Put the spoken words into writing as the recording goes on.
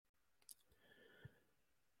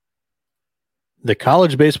The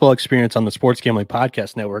college baseball experience on the Sports Gambling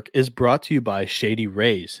Podcast Network is brought to you by Shady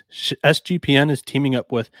Rays. SGPN is teaming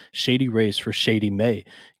up with Shady Rays for Shady May.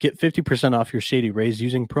 Get 50% off your Shady Rays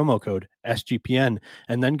using promo code SGPN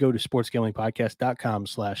and then go to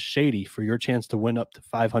sportsgamblingpodcast.com/shady for your chance to win up to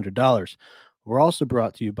 $500. We're also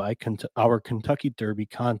brought to you by our Kentucky Derby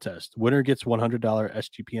contest. Winner gets $100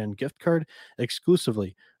 SGPN gift card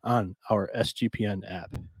exclusively on our SGPN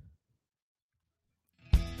app.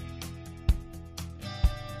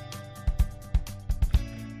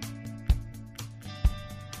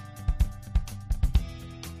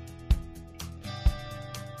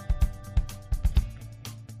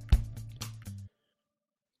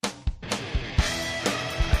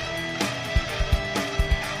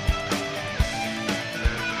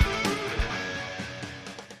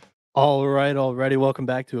 All right, already. Welcome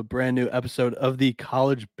back to a brand new episode of the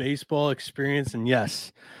College Baseball Experience. And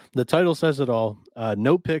yes, the title says it all.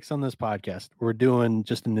 No picks on this podcast. We're doing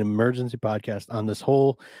just an emergency podcast on this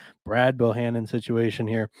whole Brad Bohannon situation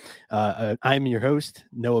here. I'm your host,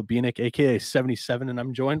 Noah Bienick, aka 77, and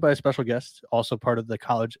I'm joined by a special guest, also part of the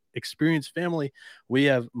College Experience family. We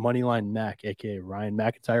have Moneyline Mac, aka Ryan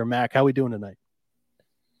McIntyre. Mac, how we doing tonight?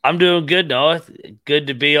 I'm doing good, Noah. Good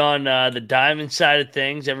to be on the Diamond side of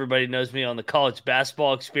things. Everybody knows me on the College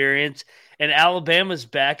Basketball Experience. And Alabama's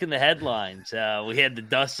back in the headlines. We had the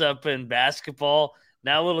dust up in basketball,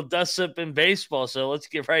 now a little dust up in baseball. So let's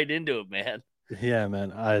get right into it, man. Yeah,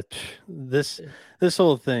 man. This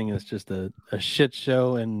whole thing is just a shit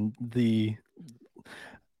show, and the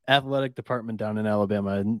athletic department down in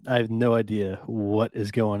Alabama, and I have no idea what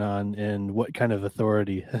is going on and what kind of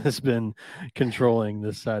authority has been controlling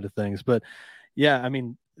this side of things. But yeah, I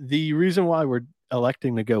mean, the reason why we're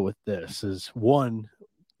electing to go with this is one,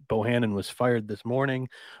 Bohannon was fired this morning,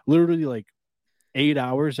 literally like 8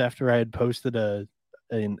 hours after I had posted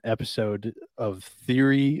an episode of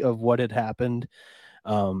theory of what had happened.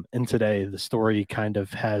 And today the story kind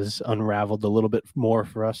of has unraveled a little bit more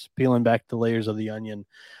for us, peeling back the layers of the onion.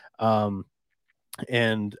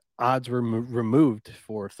 And odds were removed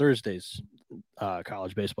for Thursday's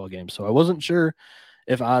college baseball game. So I wasn't sure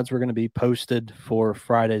if odds were going to be posted for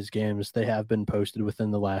Friday's games. They have been posted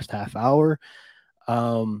within the last half hour.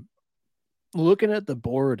 Looking at the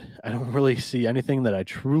board, I don't really see anything that I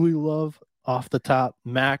truly love off the top.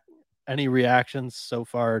 Mac, any reactions so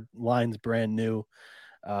far? Line's brand new.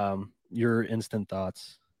 Your instant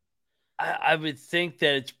thoughts? I would think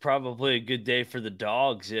that it's probably a good day for the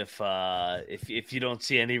dogs if you don't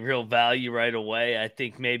see any real value right away. I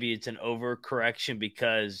think maybe it's an overcorrection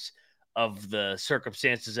because of the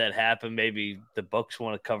circumstances that happen. Maybe the books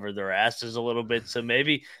want to cover their asses a little bit. So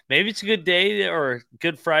maybe it's a good day or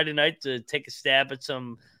good Friday night to take a stab at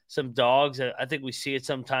some dogs. I think we see it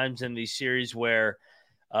sometimes in these series where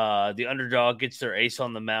the underdog gets their ace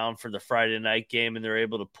on the mound for the Friday night game and they're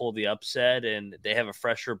able to pull the upset, and they have a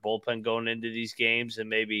fresher bullpen going into these games, and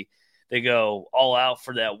maybe they go all out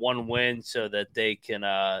for that one win so that they can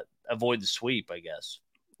avoid the sweep, I guess.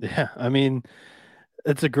 Yeah, I mean,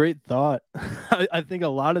 it's a great thought. I think a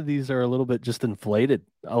lot of these are a little bit just inflated.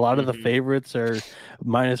 A lot of the favorites are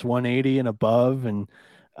minus 180 and above, and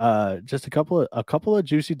just a couple of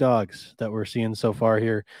juicy dogs that we're seeing so far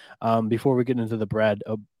here. Before we get into the Brad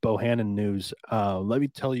Bohannon news, let me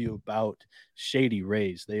tell you about Shady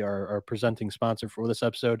Rays. They are our presenting sponsor for this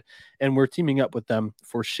episode, and we're teaming up with them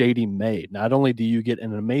for Shady May. Not only do you get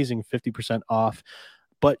an amazing 50% off,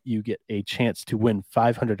 but you get a chance to win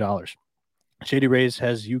 $500. Shady Rays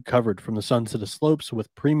has you covered from the sun to the slopes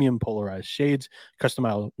with premium polarized shades,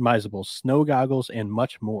 customizable snow goggles, and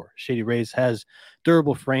much more. Shady Rays has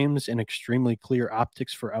durable frames and extremely clear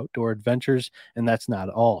optics for outdoor adventures, and that's not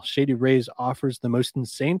all. Shady Rays offers the most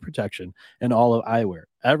insane protection in all of eyewear.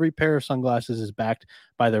 Every pair of sunglasses is backed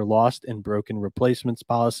by their lost and broken replacements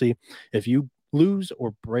policy. If you lose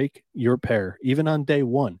or break your pair, even on day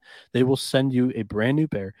one, they will send you a brand new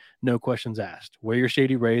pair, no questions asked. Wear your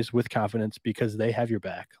Shady Rays with confidence because they have your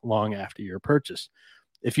back long after your purchase.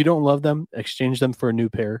 If you don't love them, exchange them for a new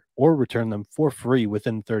pair or return them for free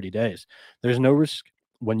within 30 days. There's no risk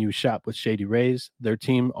when you shop with Shady Rays. Their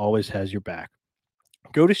team always has your back.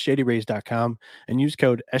 Go to shadyrays.com and use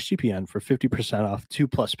code SGPN for 50% off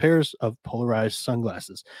 2+ pairs of polarized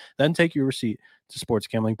sunglasses. Then take your receipt to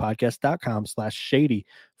sportsgamblingpodcast.com/shady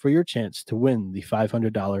for your chance to win the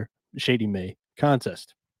 $500 Shady May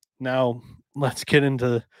contest. Now, let's get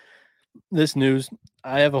into this news.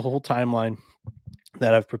 I have a whole timeline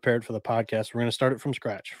that I've prepared for the podcast. We're going to start it from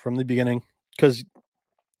scratch, from the beginning, because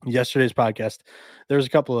yesterday's podcast, there's a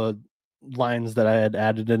couple of lines that I had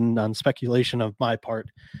added in on speculation of my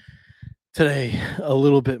part. Today, a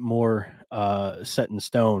little bit more set in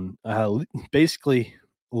stone. Basically,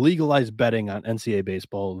 legalized betting on NCAA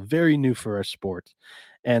baseball, very new for our sport.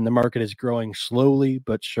 And the market is growing slowly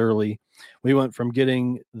but surely. We went from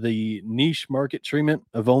getting the niche market treatment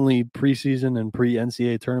of only preseason and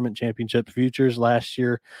pre-NCAA tournament championship futures last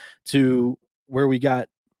year to where we got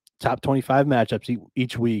top 25 matchups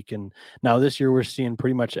each week. And now this year we're seeing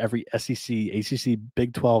pretty much every SEC, ACC,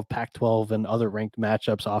 Big 12, Pac 12, and other ranked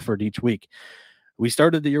matchups offered each week. We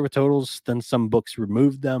started the year with totals, then some books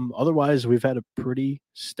removed them. Otherwise, we've had a pretty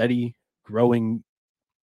steady growing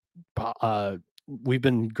we've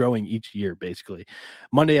been growing each year, basically.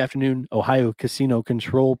 Monday afternoon, Ohio casino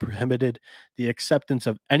control prohibited the acceptance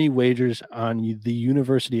of any wagers on the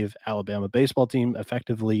University of Alabama baseball team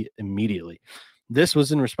effectively immediately. This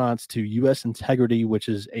was in response to U.S. Integrity, which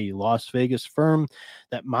is a Las Vegas firm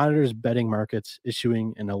that monitors betting markets,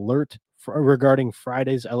 issuing an alert regarding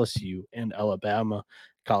Friday's LSU and Alabama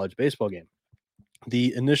college baseball game.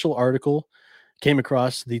 The initial article came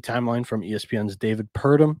across the timeline from ESPN's David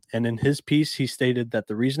Purdom, and in his piece, he stated that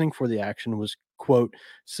the reasoning for the action was, quote,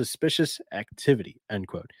 suspicious activity, end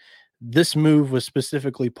quote. This move was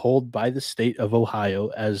specifically pulled by the state of Ohio,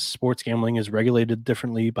 as sports gambling is regulated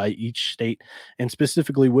differently by each state, and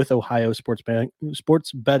specifically with Ohio, sports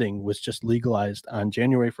betting was just legalized on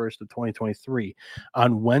January 1st of 2023.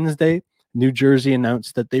 On Wednesday, New Jersey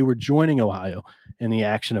announced that they were joining Ohio in the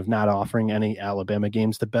action of not offering any Alabama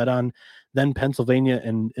games to bet on. Then Pennsylvania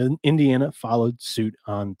and Indiana followed suit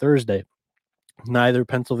on Thursday. Neither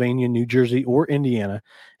Pennsylvania, New Jersey, or Indiana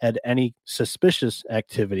had any suspicious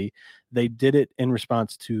activity. They did it in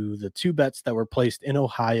response to the two bets that were placed in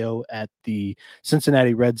Ohio at the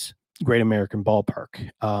Cincinnati Reds Great American Ballpark.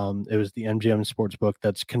 It was the MGM Sportsbook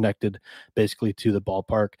that's connected basically to the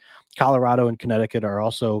ballpark. Colorado and Connecticut are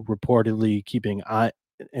also reportedly keeping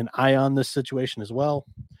an eye on this situation as well.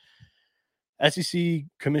 SEC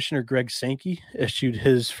Commissioner Greg Sankey issued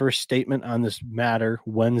his first statement on this matter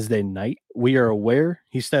Wednesday night.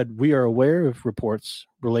 He said, we are aware of reports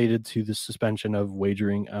related to the suspension of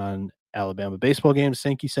wagering on Alabama baseball games.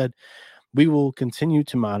 Sankey said, we will continue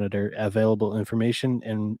to monitor available information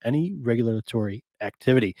and any regulatory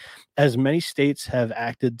activity. As many states have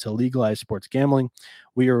acted to legalize sports gambling,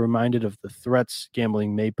 we are reminded of the threats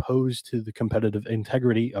gambling may pose to the competitive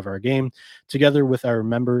integrity of our game. Together with our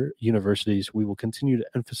member universities, we will continue to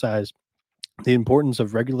emphasize the importance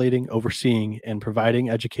of regulating, overseeing, and providing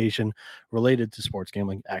education related to sports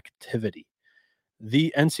gambling activity.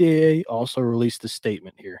 The NCAA also released a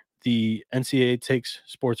statement here. The NCAA takes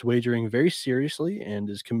sports wagering very seriously and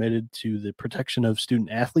is committed to the protection of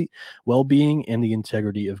student athlete well-being and the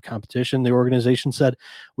integrity of competition. The organization said,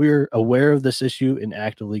 we are aware of this issue and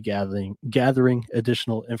actively gathering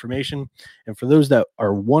additional information. And for those that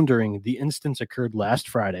are wondering, the instance occurred last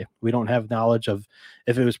Friday. We don't have knowledge of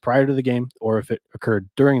if it was prior to the game or if it occurred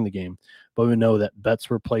during the game, but we know that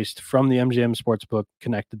bets were placed from the MGM Sportsbook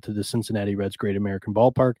connected to the Cincinnati Reds Great American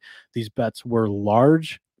Ballpark. These bets were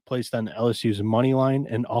large, placed on LSU's money line,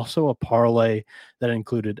 and also a parlay that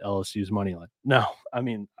included LSU's money line. No, I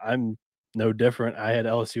mean, I'm no different. I had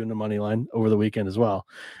LSU in the money line over the weekend as well.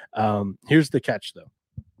 Here's the catch, though.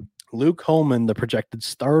 Luke Holman, the projected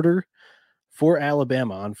starter for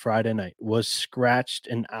Alabama on Friday night, was scratched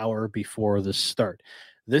an hour before the start.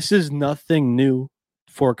 This is nothing new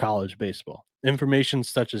for college baseball. Information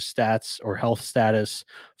such as stats or health status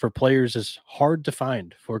for players is hard to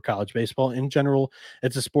find for college baseball. In general,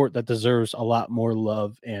 it's a sport that deserves a lot more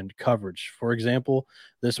love and coverage. For example,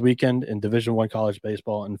 this weekend in Division I college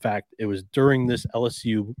baseball, in fact, it was during this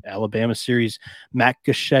LSU Alabama series, Matt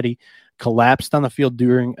Gaschetti collapsed on the field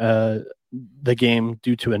during the game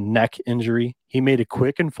due to a neck injury. He made a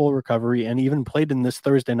quick and full recovery and even played in this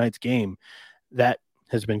Thursday night's game. That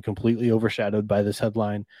has been completely overshadowed by this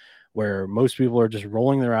headline, where most people are just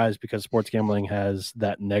rolling their eyes because sports gambling has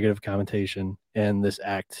that negative connotation, and this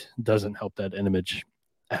act doesn't help that image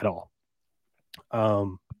at all.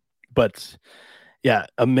 But yeah,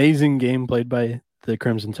 amazing game played by the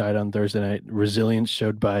Crimson Tide on Thursday night. Resilience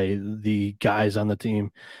showed by the guys on the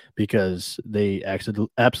team because they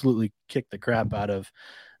absolutely kicked the crap out of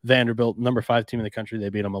Vanderbilt, number 5 team in the country. They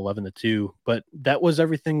beat them 11-2. But that was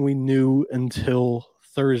everything we knew until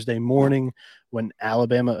Thursday morning when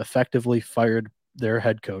Alabama effectively fired their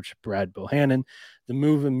head coach, Brad Bohannon. The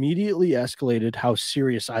move immediately escalated how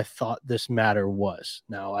serious I thought this matter was.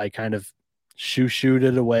 Now, I kind of shooed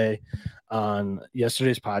it away on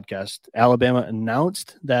yesterday's podcast. Alabama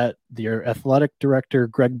announced that their athletic director,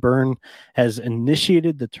 Greg Byrne, has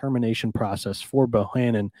initiated the termination process for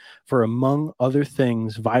Bohannon for, among other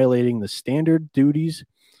things, violating the standard duties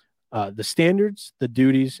The standards, the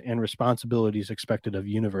duties, and responsibilities expected of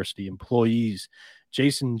university employees.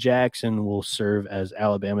 Jason Jackson will serve as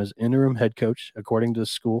Alabama's interim head coach, according to the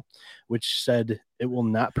school, which said it will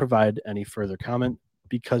not provide any further comment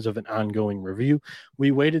because of an ongoing review.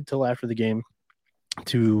 We waited till after the game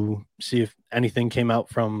to see if anything came out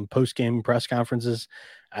from post-game press conferences.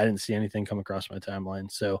 I didn't see anything come across my timeline,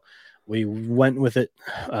 so we went with it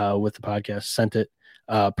with the podcast, sent it.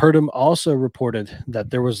 Purdom also reported that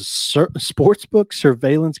there was sportsbook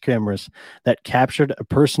surveillance cameras that captured a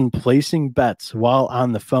person placing bets while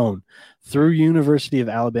on the phone. Through University of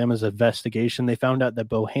Alabama's investigation, they found out that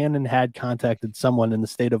Bohannon had contacted someone in the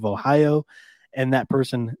state of Ohio, and that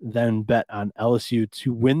person then bet on LSU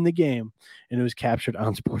to win the game, and it was captured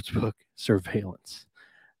on sportsbook surveillance.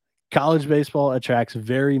 College baseball attracts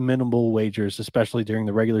very minimal wagers, especially during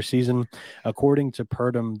the regular season. According to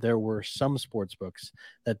Purdom, there were some sports books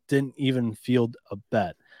that didn't even field a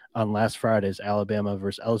bet on last Friday's Alabama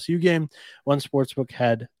versus LSU game. One sportsbook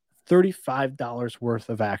had $35 worth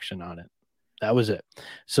of action on it. That was it.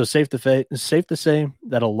 So safe to say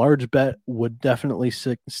that a large bet would definitely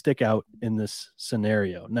stick out in this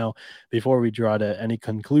scenario. Now, before we draw to any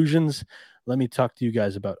conclusions, let me talk to you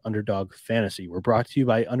guys about Underdog Fantasy. We're brought to you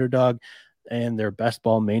by Underdog and their Best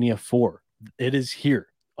Ball Mania 4. It is here.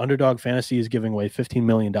 Underdog Fantasy is giving away $15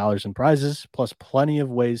 million in prizes, plus plenty of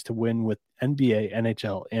ways to win with NBA,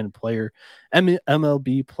 NHL, and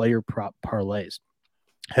MLB player prop parlays.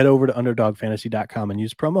 Head over to underdogfantasy.com and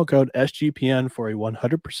use promo code SGPN for a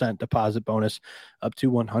 100% deposit bonus up to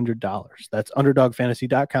 $100. That's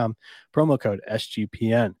underdogfantasy.com, promo code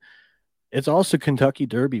SGPN. It's also Kentucky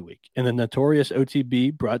Derby week, and the notorious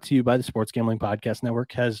OTB, brought to you by the Sports Gambling Podcast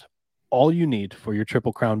Network, has all you need for your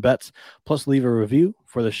Triple Crown bets. Plus, leave a review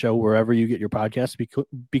for the show wherever you get your podcasts,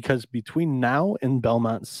 because between now and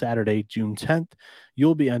Belmont Saturday, June 10th,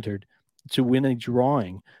 you'll be entered to win a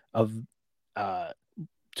drawing of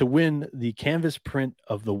to win the canvas print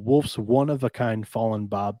of the Wolf's one-of-a-kind Fallen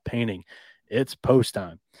Bob painting. It's post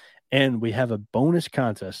time. And we have a bonus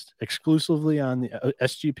contest exclusively on the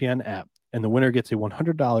SGPN app. And the winner gets a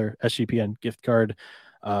 $100 SGPN gift card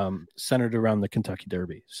centered around the Kentucky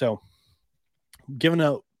Derby. So giving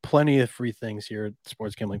out plenty of free things here at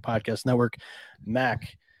Sports Gambling Podcast Network.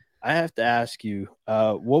 Mac, I have to ask you,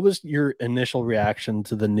 what was your initial reaction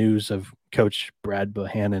to the news of Coach Brad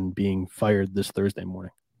Bohannon being fired this Thursday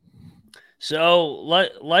morning? So,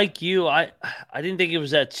 like you, I didn't think it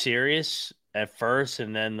was that serious at first,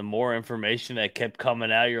 and then the more information that kept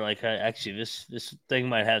coming out, you're like, actually, this thing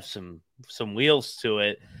might have some wheels to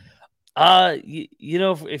it. You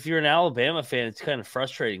know, if you're an Alabama fan, it's kind of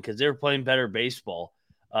frustrating because they were playing better baseball.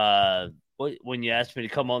 When you asked me to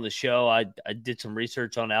come on the show, I did some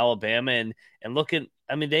research on Alabama and looking.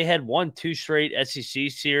 I mean, they had won 2 straight SEC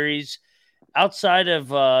series. Outside of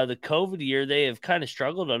the COVID year, they have kind of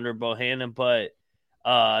struggled under Bohannon, but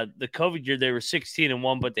the COVID year they were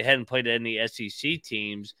 16-1, but they hadn't played any SEC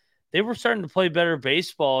teams. They were starting to play better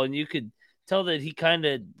baseball, and you could tell that he kind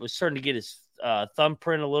of was starting to get his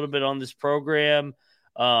thumbprint a little bit on this program.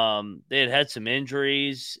 They had some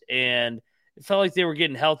injuries, and it felt like they were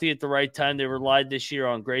getting healthy at the right time. They relied this year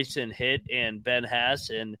on Grayson Hitt and Ben Haas,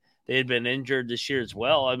 and they had been injured this year as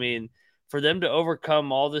well. I mean, for them to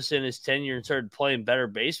overcome all this in his tenure and started playing better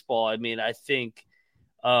baseball, I mean, I think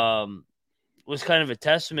was kind of a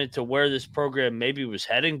testament to where this program maybe was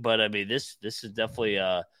heading. But I mean, this is definitely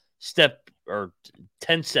a step or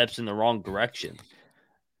 10 steps in the wrong direction.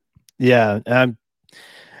 Yeah.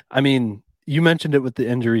 I mean, you mentioned it with the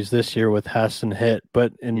injuries this year with Hess and Hitt,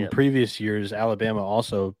 but in previous years, Alabama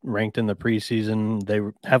also ranked in the preseason. They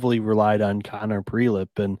heavily relied on Connor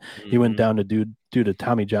Prelip, and he went down to due to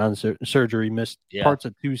Tommy John surgery, missed parts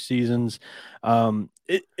of 2 seasons.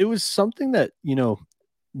 It was something that, you know,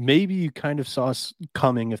 maybe you kind of saw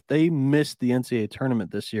coming. If they missed the NCAA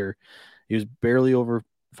tournament this year, he was barely over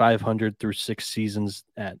 500 through 6 seasons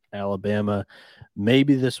at Alabama.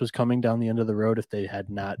 Maybe this was coming down the end of the road if they had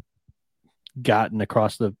not gotten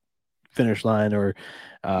across the finish line or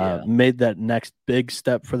made that next big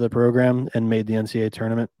step for the program and made the NCAA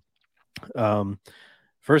tournament.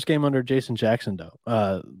 First game under Jason Jackson,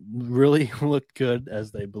 though, really looked good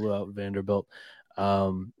as they blew out Vanderbilt.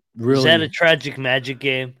 Really, is that a tragic magic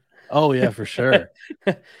game? Oh yeah, for sure.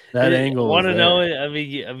 That angle. Want to know? I mean,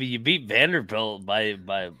 you beat Vanderbilt by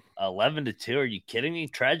 11-2. Are you kidding me?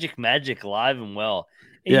 Tragic magic, alive and well.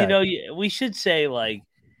 And you know, we should say, like,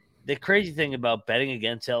 the crazy thing about betting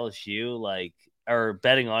against LSU, like, or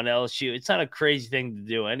betting on LSU, it's not a crazy thing to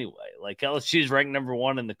do anyway. Like, LSU is ranked number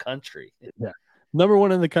 1 in the country. Yeah, number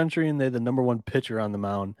 1 in the country, and they're the number 1 pitcher on the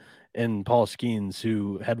mound. and Paul Skeens,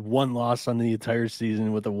 who had one loss on the entire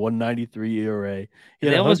season with a 193 ERA. He And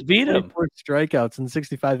had they almost beat him. 124 strikeouts in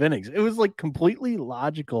 65 innings. It was like completely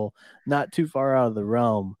logical, not too far out of the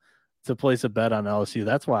realm to place a bet on LSU.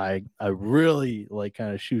 That's why I really like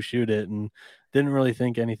kind of shoot it and didn't really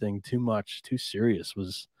think anything too serious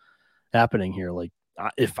was happening here. Like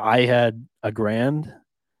if I had a grand,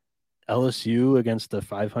 LSU against a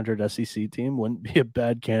 500 SEC team wouldn't be a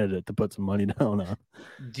bad candidate to put some money down on.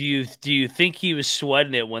 Do you think he was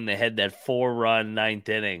sweating it when they had that 4-run ninth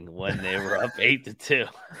inning when they were up 8-2?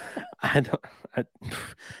 I don't. I,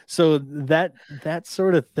 so that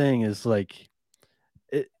sort of thing is like,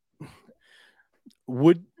 it,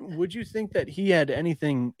 would you think that he had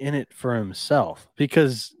anything in it for himself,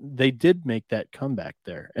 because they did make that comeback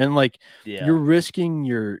there, and like Yeah. you're risking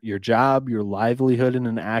your job, your livelihood in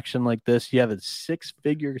an action like this. You have a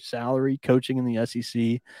 6-figure salary coaching in the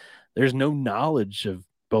SEC. There's no knowledge of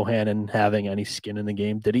Bohannon having any skin in the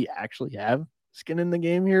game. Did he actually have skin in the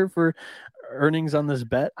game here for earnings on this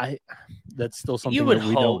bet? That's still You something would that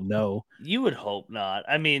we hope don't know. You would hope not.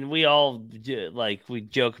 I mean, we all we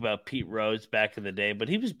joke about Pete Rose back in the day, but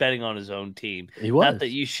he was betting on his own team. He Not that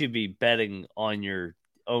was. you should be betting on your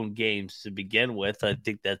own games to begin with. I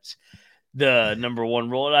think that's the number one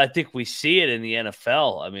rule. And I think we see it in the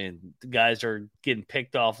NFL. I mean, the guys are getting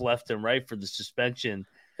picked off left and right for the suspension.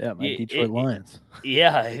 Yeah, my You- Detroit it- Lions.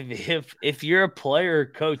 yeah, if you're a player or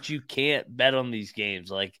coach, you can't bet on these games.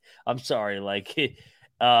 Like, I'm sorry, like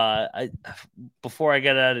I before I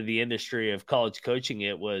got out of the industry of college coaching,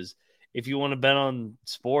 it was if you want to bet on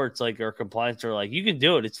sports, like our compliance are like, you can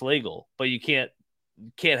do it, it's legal, but you can't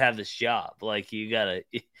have this job. Like you gotta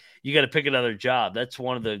pick another job. That's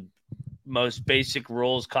one of the most basic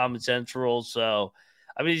rules, common sense rules. So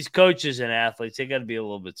I mean, these coaches and athletes, they gotta be a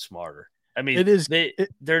little bit smarter. I mean, It is.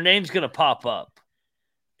 their name's gonna pop up.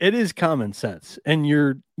 It is common sense, and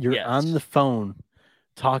you're on the Yes. phone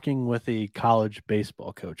talking with a college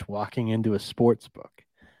baseball coach, walking into a sports book.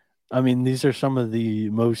 I mean, these are some of the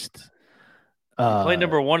most. You're playing Uh,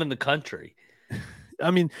 number one in the country.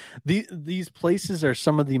 I mean, these places are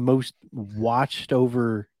some of the most watched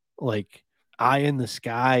over, like eye in the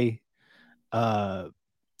sky, uh,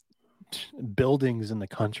 buildings in the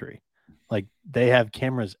country. Like they have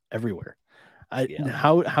cameras everywhere. Yeah.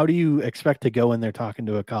 How do you expect to go in there talking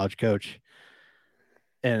to a college coach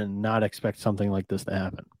and not expect something like this to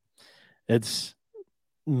happen? It's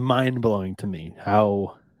mind blowing to me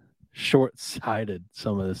how short sighted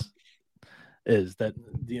some of this is, that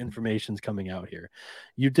the information's coming out here.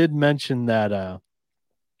 You did mention that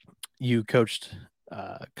you coached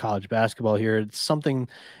college basketball here. It's something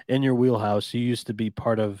in your wheelhouse. You used to be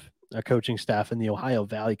part of a coaching staff in the Ohio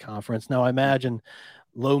Valley Conference. Now, I imagine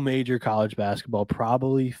low major college basketball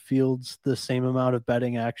probably fields the same amount of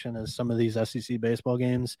betting action as some of these SEC baseball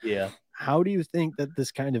games. Yeah. How do you think that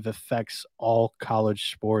this kind of affects all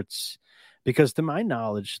college sports? Because to my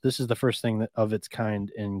knowledge, this is the first thing of its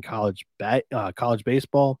kind in college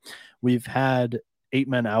baseball. We've had 8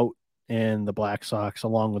 men out in the Black Sox,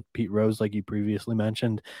 along with Pete Rose, like you previously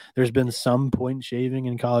mentioned. There's been some point shaving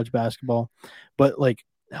in college basketball, but like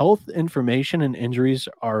health information and injuries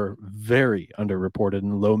are very underreported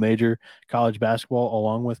in low major college basketball,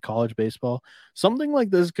 along with college baseball. Something like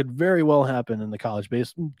this could very well happen in the college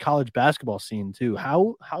basketball scene too.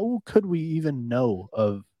 How could we even know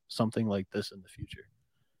of something like this in the future?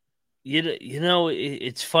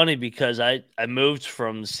 It's funny because I moved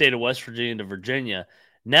from the state of West Virginia to Virginia.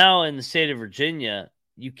 Now in the state of Virginia,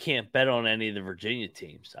 you can't bet on any of the Virginia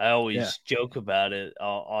teams. I Yeah. always joke about it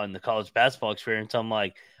on the college basketball experience. I'm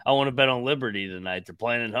like, I want to bet on Liberty tonight. They're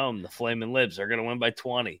playing at home. The Flaming Libs are going to win by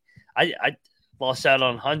 20. I lost out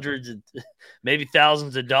on hundreds and maybe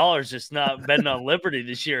thousands of dollars just not betting on Liberty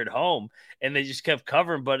this year at home, and they just kept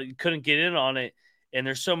covering, but couldn't get in on it. And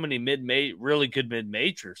there's so many really good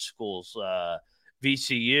mid-major schools,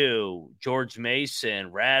 VCU, George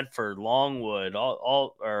Mason, Radford, Longwood,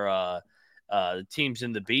 all are the teams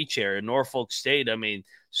in the beach area, Norfolk State. I mean,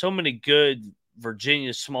 so many good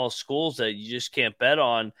Virginia small schools that you just can't bet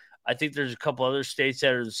on. I think there's a couple other states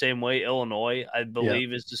that are the same way. Illinois, I Yeah.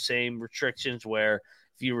 believe, is the same restrictions where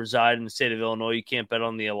if you reside in the state of Illinois, you can't bet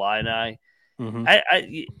on the Illini.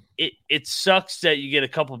 Mm-hmm. It sucks that you get a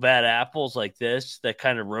couple bad apples like this that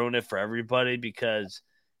kind of ruin it for everybody, because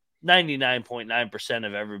 99.9%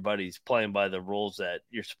 of everybody's playing by the rules that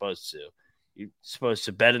you're supposed to. You're supposed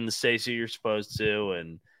to bet in the states that you're supposed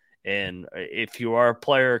to, and if you are a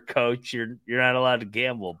player or coach, you're not allowed to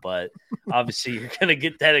gamble. But obviously, you're going to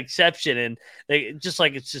get that exception, and just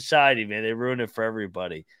like it's society, man, they ruin it for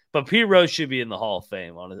everybody. But Pete Rose should be in the Hall of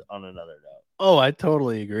Fame on another note. Oh, I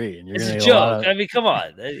totally agree. And It's a joke. I mean, come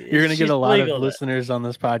on. you're gonna get She's a lot of legal. listeners on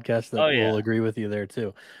this podcast that Oh will yeah. agree with you there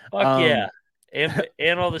too. Fuck yeah.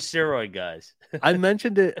 And all the steroid guys. I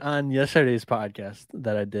mentioned it on yesterday's podcast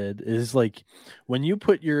that I did is like when you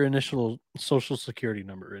put your initial social security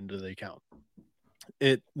number into the account,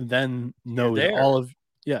 it then You're knows there. all of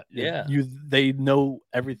Yeah. they know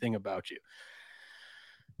everything about you.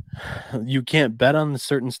 You can't bet on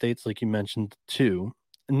certain states like you mentioned too.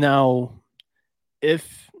 Now,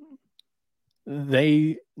 if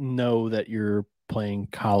they know that you're playing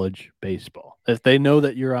college baseball, if they know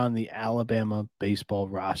that you're on the Alabama baseball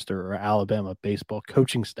roster or Alabama baseball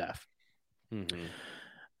coaching staff, Mm-hmm.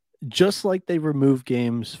 just like they remove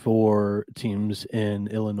games for teams in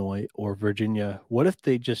Illinois or Virginia, what if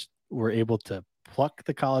they just were able to pluck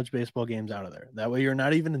the college baseball games out of there? That way you're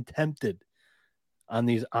not even tempted on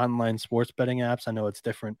these online sports betting apps. I know it's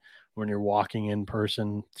different when you're walking in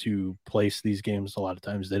person to place these games. A lot of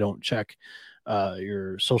times they don't check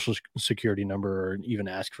your social security number or even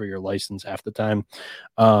ask for your license half the time.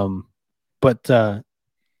 But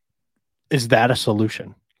is that a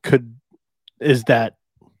solution? Is that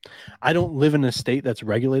I don't live in a state that's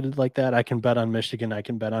regulated like that. I can bet on Michigan. I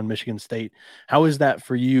can bet on Michigan State. How is that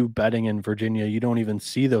for you betting in Virginia? You don't even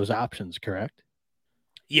see those options, correct?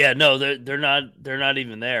 Yeah, no, they're not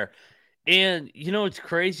even there. And you know what's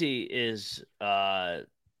crazy is on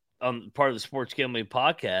part of the Sports Gambling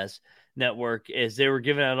Podcast Network is they were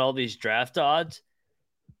giving out all these draft odds.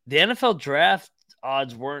 The NFL draft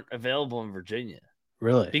odds weren't available in Virginia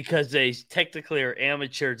Really? because they technically are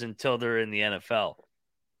amateurs until they're in the NFL.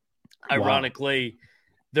 Wow. Ironically,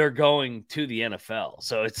 they're going to the NFL,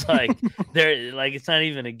 so it's like they're like it's not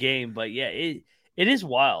even a game. But yeah, it is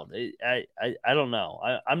wild. I don't know.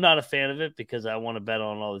 I'm not a fan of it because I want to bet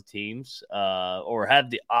on all the teams or have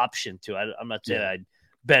the option to. I'm not saying I'd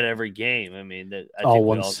bet every game. I mean, I All think we all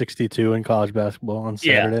 162 in college basketball on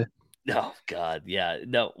yeah. Saturday. Oh God, yeah.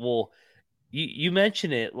 No, well, you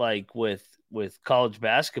mention it like with college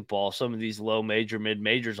basketball, some of these low major, mid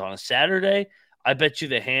majors on a Saturday. I bet you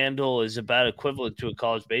the handle is about equivalent to a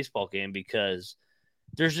college baseball game because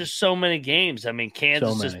there's just so many games. I mean, So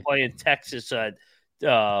Kansas is many. playing Texas at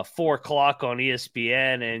 4 o'clock on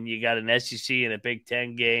ESPN, and you got an SEC and a Big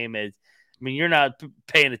Ten game. I mean, you're not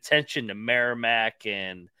paying attention to Merrimack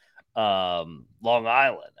and Long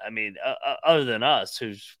Island. I mean, other than us,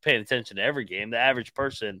 who's paying attention to every game, the average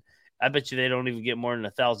person, I bet you they don't even get more than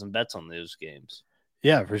 1,000 bets on those games.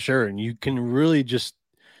 Yeah, for sure. And you can really just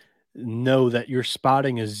know that you're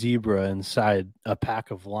spotting a zebra inside a pack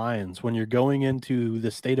of lions when you're going into the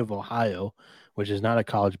state of Ohio, which is not a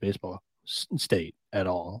college baseball state at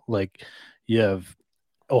all. Like you have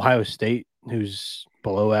Ohio State, who's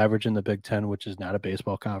below average in the Big Ten, which is not a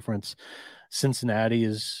baseball conference. Cincinnati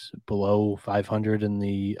is below 500 in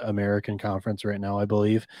the American Conference right now, I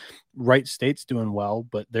believe. Wright State's doing well,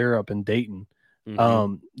 but they're up in Dayton.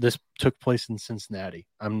 Mm-hmm. This took place in Cincinnati.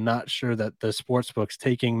 I'm not sure that the sports book's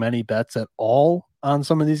taking many bets at all on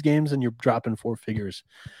some of these games, and you're dropping four figures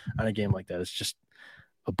on a game like that. It's just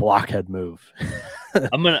a blockhead move.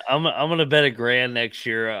 I'm gonna bet $1,000 next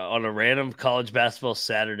year on a random college basketball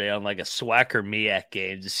Saturday on like a Swacker MEAC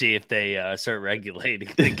game to see if they start regulating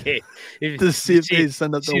the game. To see if they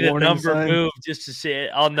send up the see the warning number sign. move just to see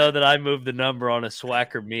it. I'll know that I moved the number on a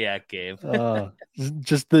Swacker MEAC game.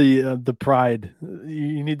 Just the pride.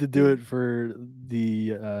 You need to do it for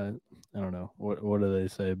the I don't know what do they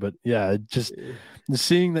say, but yeah, just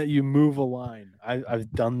seeing that you move a line.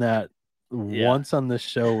 I've done that once on this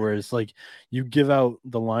show where it's like you give out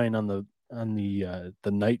the line on the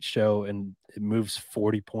night show and it moves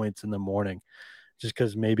 40 points in the morning just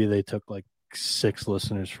because maybe they took like 6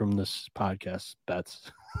 listeners from this podcast bets.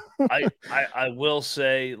 I will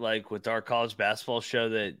say, like with our college basketball show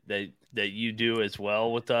that you do as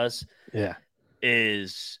well with us, Yeah.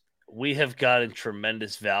 is we have gotten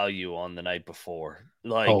tremendous value on the night before. Oh,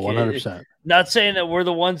 Like, 100%. not saying that we're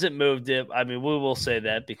the ones that moved it. I mean, we will say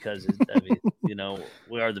that because I mean,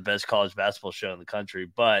 we are the best college basketball show in the country.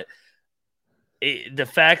 But the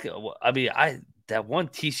fact, I mean, that one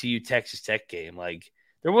TCU Texas Tech game, like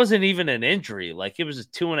there wasn't even an injury. Like it was a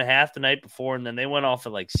 2.5 the night before, and then they went off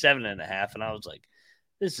at like 7.5, and I was like,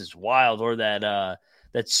 this is wild. Or that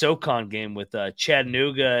SoCon game with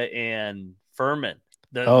Chattanooga and Furman.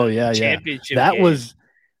 The championship That game. was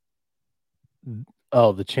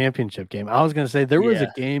the championship game. I was going to say there was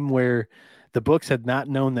a game where the books had not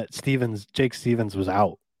known that Jake Stevens was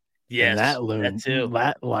out. Yes, and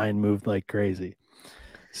that line moved like crazy.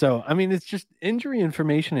 So, I mean, it's just injury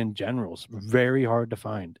information in general is very hard to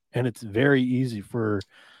find, and it's very easy for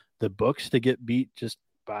the books to get beat just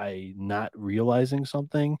by not realizing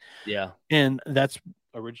something. Yeah. And that's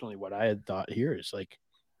originally what I had thought here is like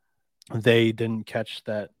they didn't catch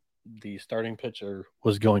that the starting pitcher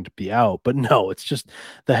was going to be out. But no, it's just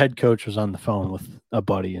the head coach was on the phone with a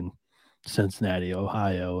buddy in Cincinnati,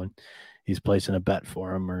 Ohio, and he's placing a bet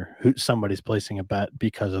for him, or somebody's placing a bet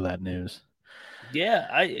because of that news.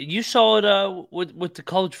 Yeah, you saw it with the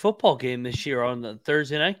college football game this year on the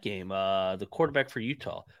Thursday night game. The quarterback for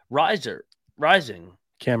Utah, Rising.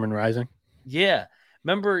 Cameron Rising. Yeah.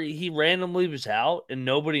 Remember he randomly was out and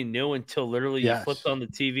nobody knew until literally you flipped Yes. on the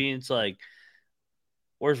TV and it's like,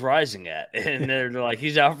 where's Rising at? And they're like,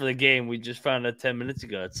 he's out for the game. We just found out 10 minutes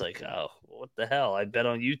ago. It's like, oh, what the hell? I bet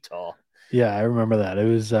on Utah. Yeah, I remember that. It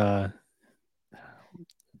was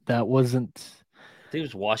that wasn't, I think it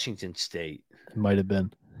was Washington State. it might have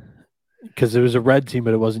been because it was a red team,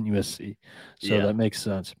 but it wasn't USC. So Yeah. that makes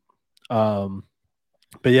sense.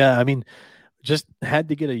 But yeah, I mean, just had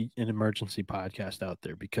to get an emergency podcast out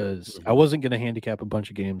there because I wasn't going to handicap a bunch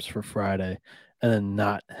of games for Friday and then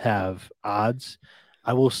not have odds.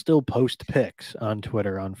 I will still post picks on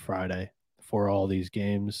Twitter on Friday for all these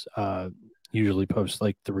games. Usually post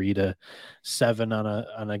like 3 to 7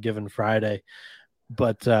 on a given Friday.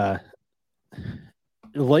 But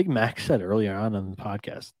like Max said earlier on the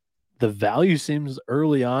podcast, the value seems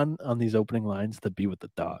early on these opening lines to be with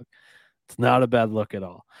the dog. It's not a bad look at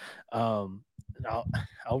all. I'll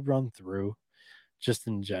run through just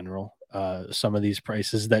in general some of these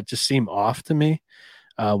prices that just seem off to me.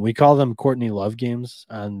 We call them Courtney Love games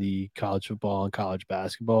on the college football and college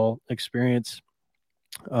basketball experience.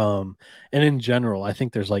 And in general, I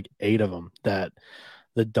think there's like 8 of them that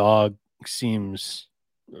the dog seems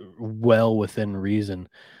well within reason.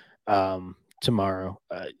 Tomorrow,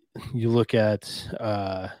 you look at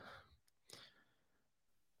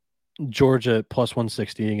Georgia plus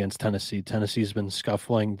 160 against Tennessee. Tennessee's been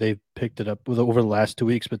scuffling. They've picked it up over the last 2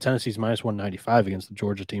 weeks, but Tennessee's minus 195 against the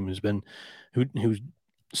Georgia team who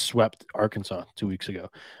swept Arkansas 2 weeks ago.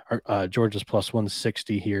 Georgia's plus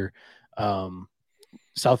 160 here.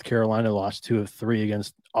 South Carolina lost 2 of 3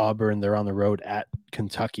 against Auburn. They're on the road at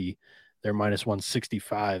Kentucky. They're minus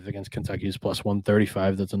 165 against Kentucky's plus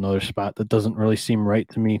 135. That's another spot that doesn't really seem right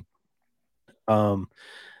to me. Another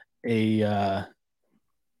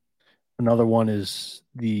one is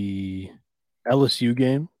the LSU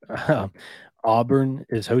game. Auburn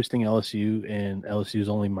is hosting LSU, and LSU is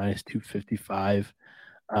only minus 255.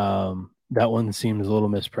 That one seems a little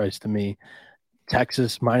mispriced to me.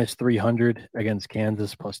 Texas minus 300 against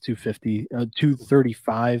Kansas plus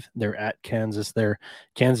 235. They're at Kansas there.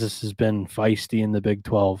 Kansas has been feisty in the Big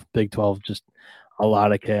 12. Big 12, just a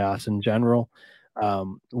lot of chaos in general.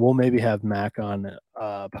 We'll maybe have Mac on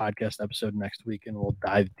a podcast episode next week and we'll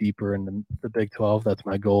dive deeper into the Big 12. That's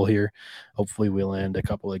my goal here. Hopefully we land a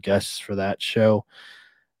couple of guests for that show.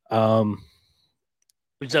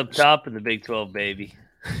 Who's up top in the Big 12, baby?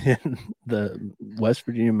 The West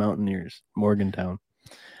Virginia Mountaineers, Morgantown.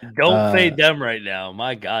 Don't fade them right now.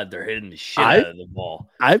 My God, they're hitting the shit out of the ball.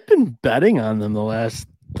 I've been betting on them the last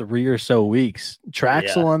 3 or so weeks.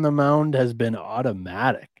 Traxel on the mound has been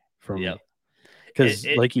automatic for me. Because,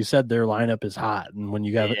 like you said, their lineup is hot, and when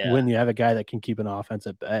you have a guy that can keep an offense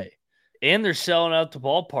at bay, and they're selling out the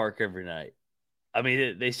ballpark every night. I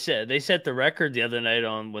mean, they set the record the other night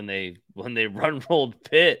on when they run rolled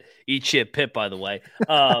Pitt. Eat shit, Pitt, by the way.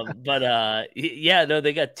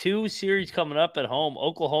 They got 2 series coming up at home: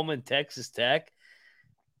 Oklahoma and Texas Tech.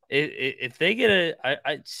 If they get it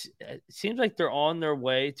seems like they're on their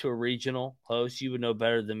way to a regional host. You would know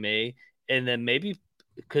better than me. And then maybe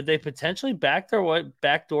could they potentially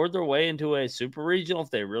backdoor their way into a super regional if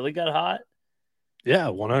they really got hot? Yeah,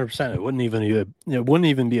 100%. It wouldn't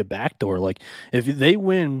even be a backdoor. Like if they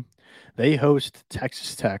win, they host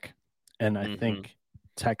Texas Tech, and I think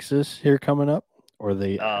Texas here coming up, or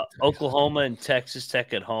they Oklahoma and Texas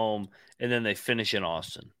Tech at home, and then they finish in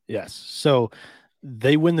Austin. Yes, so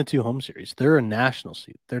they win the 2 home series. They're a national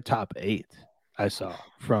seed. They're top 8. I saw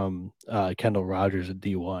from Kendall Rogers at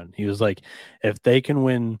D1. He was like, if they can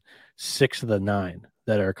win 6 of the 9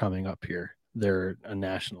 that are coming up here, they're a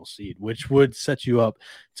national seed, which would set you up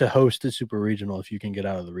to host a super regional if you can get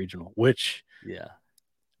out of the regional, which,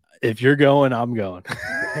 if you're going, I'm going.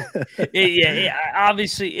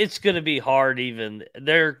 Obviously, it's going to be hard even.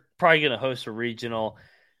 They're probably going to host a regional.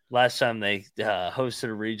 Last time they hosted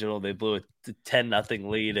a regional, they blew a 10-0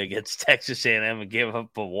 lead against Texas A&M and gave up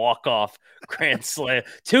a walk-off grand slam,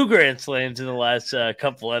 2 grand slams in the last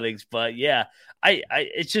couple innings. But yeah,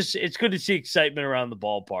 it's good to see excitement around the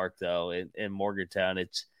ballpark though in Morgantown.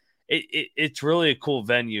 it's really a cool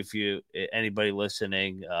venue. If you anybody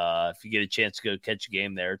listening, if you get a chance to go catch a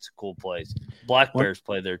game there, it's a cool place. Black One, Bears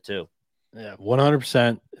play there too. yeah,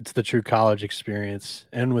 100%. It's the true college experience.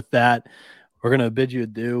 And with that, we're going to bid you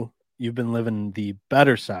adieu. You've been living the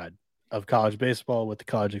better side of college baseball with the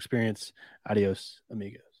college experience. Adios,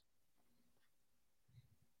 amigo.